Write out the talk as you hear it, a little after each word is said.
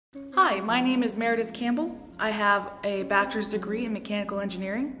Hi, my name is Meredith Campbell. I have a bachelor's degree in mechanical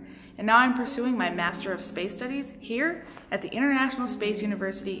engineering, and now I'm pursuing my Master of Space Studies here at the International Space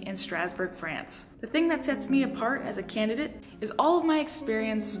University in Strasbourg, France. The thing that sets me apart as a candidate is all of my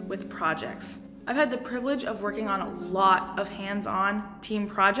experience with projects. I've had the privilege of working on a lot of hands-on team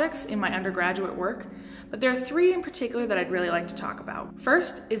projects in my undergraduate work, but there are three in particular that I'd really like to talk about.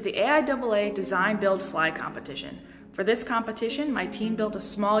 First is the AIAA Design Build Fly competition. For this competition, my team built a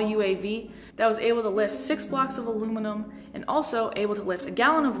small UAV that was able to lift 6 blocks of aluminum and also able to lift a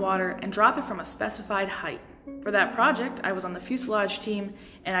gallon of water and drop it from a specified height. For that project, I was on the fuselage team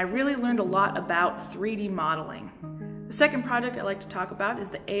and I really learned a lot about 3D modeling. The second project I'd like to talk about is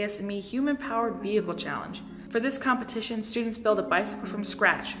the ASME Human Powered Vehicle Challenge. For this competition, students build a bicycle from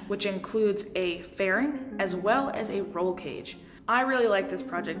scratch, which includes a fairing as well as a roll cage. I really like this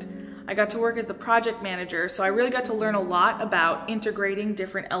project. I got to work as the project manager, so I really got to learn a lot about integrating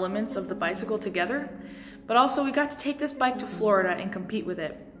different elements of the bicycle together, but also we got to take this bike to Florida and compete with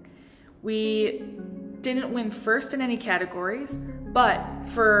it. We didn't win first in any categories, but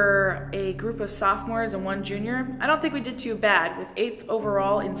for a group of sophomores and one junior, I don't think we did too bad, with 8th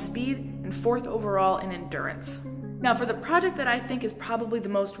overall in speed and 4th overall in endurance. Now, for the project that I think is probably the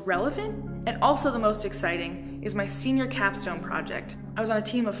most relevant and also the most exciting is my senior capstone project. I was on a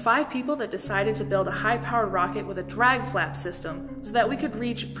team of 5 people that decided to build a high-powered rocket with a drag flap system so that we could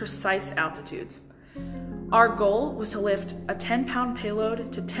reach precise altitudes. Our goal was to lift a 10-pound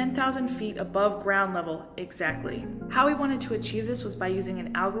payload to 10,000 feet above ground level exactly. How we wanted to achieve this was by using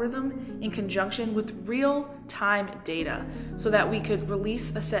an algorithm in conjunction with real-time data so that we could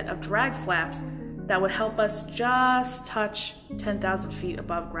release a set of drag flaps that would help us just touch 10,000 feet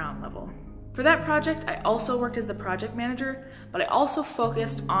above ground level. For that project, I also worked as the project manager, but I also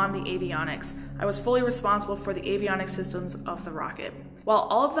focused on the avionics. I was fully responsible for the avionics systems of the rocket. While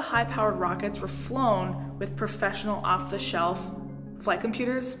all of the high-powered rockets were flown with professional off-the-shelf flight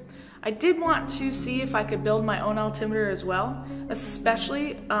computers, I did want to see if I could build my own altimeter as well,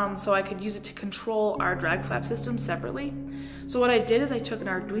 especially so I could use it to control our drag flap system separately. So what I did is I took an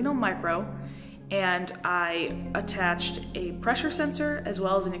Arduino Micro and I attached a pressure sensor as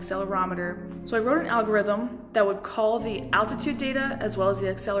well as an accelerometer. So I wrote an algorithm that would call the altitude data as well as the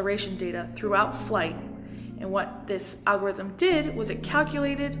acceleration data throughout flight. And what this algorithm did was it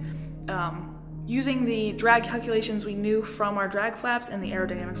calculated, using the drag calculations we knew from our drag flaps and the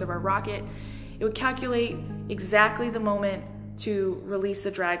aerodynamics of our rocket, it would calculate exactly the moment to release the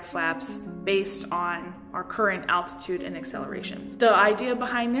drag flaps based on our current altitude and acceleration. The idea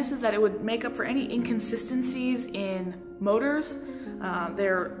behind this is that it would make up for any inconsistencies in motors.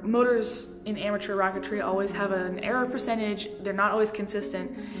 Their motors in amateur rocketry always have an error percentage. They're not always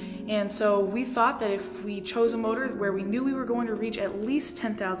consistent. And so we thought that if we chose a motor where we knew we were going to reach at least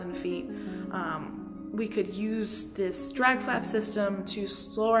 10,000 feet, we could use this drag flap system to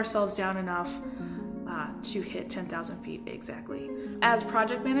slow ourselves down enough to hit 10,000 feet exactly. As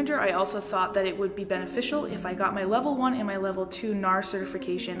project manager, I also thought that it would be beneficial if I got my level 1 and my level 2 NAR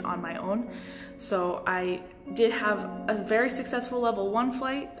certification on my own. So I did have a very successful level 1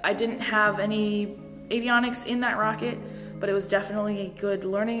 flight. I didn't have any avionics in that rocket, but it was definitely a good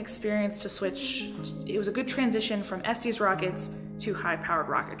learning experience to switch. It was a good transition from Estes rockets to high-powered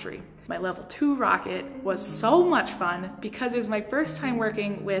rocketry. My level 2 rocket was so much fun because it was my first time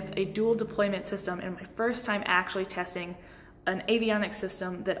working with a dual deployment system and my first time actually testing an avionics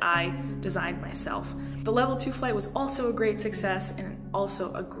system that I designed myself. The level 2 flight was also a great success and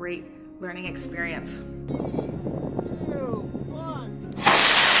also a great learning experience.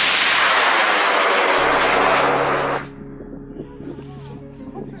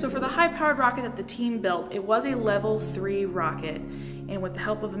 So for the high-powered rocket that the team built, it was a level 3 rocket. And with the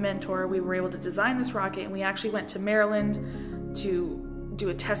help of a mentor, we were able to design this rocket, and we actually went to Maryland to do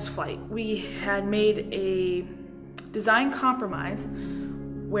a test flight. We had made a design compromise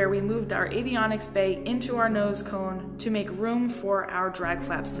where we moved our avionics bay into our nose cone to make room for our drag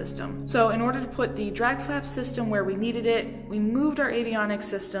flap system. So in order to put the drag flap system where we needed it, we moved our avionics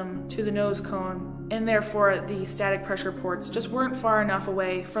system to the nose cone, and therefore the static pressure ports just weren't far enough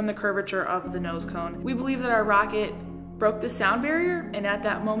away from the curvature of the nose cone. We believe that our rocket broke the sound barrier, and at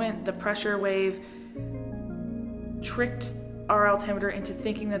that moment the pressure wave tricked our altimeter into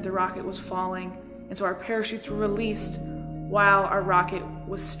thinking that the rocket was falling, and so our parachutes were released while our rocket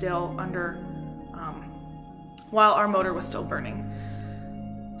was still while our motor was still burning.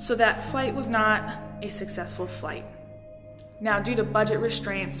 So that flight was not a successful flight. Now, due to budget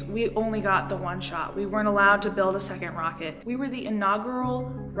restraints, we only got the one shot. We weren't allowed to build a second rocket. We were the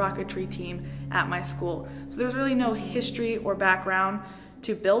inaugural rocketry team at my school, so there's really no history or background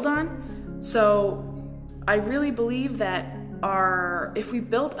to build on. So I really believe that if we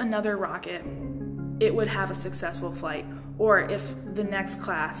built another rocket, it would have a successful flight. Or if the next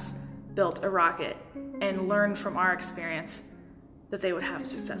class built a rocket and learned from our experience, that they would have a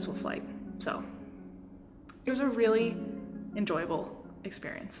successful flight. So it was a really enjoyable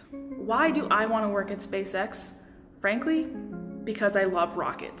experience. Why do I want to work at SpaceX? Frankly, because I love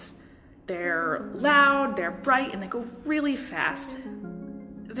rockets. They're loud, they're bright, and they go really fast.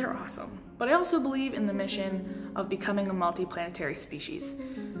 They're awesome. But I also believe in the mission of becoming a multiplanetary species.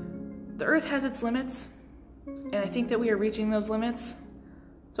 The Earth has its limits, and I think that we are reaching those limits.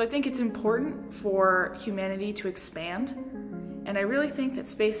 So I think it's important for humanity to expand, and I really think that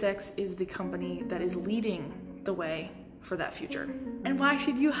SpaceX is the company that is leading the way for that future. And why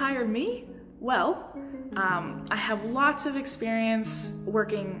should you hire me? Well, I have lots of experience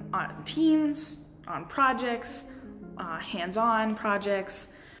working on teams, on projects, hands-on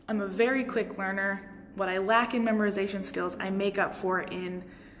projects. I'm a very quick learner. What I lack in memorization skills, I make up for in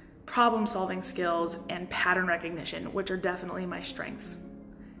problem-solving skills and pattern recognition, which are definitely my strengths.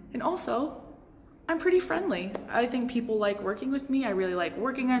 And also, I'm pretty friendly. I think people like working with me. I really like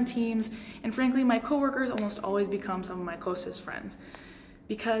working on teams. And frankly, my coworkers almost always become some of my closest friends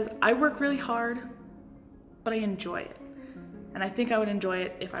because I work really hard, but I enjoy it. And I think I would enjoy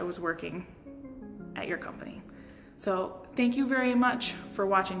it if I was working at your company. So thank you very much for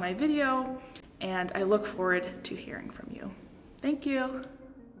watching my video, and I look forward to hearing from you. Thank you.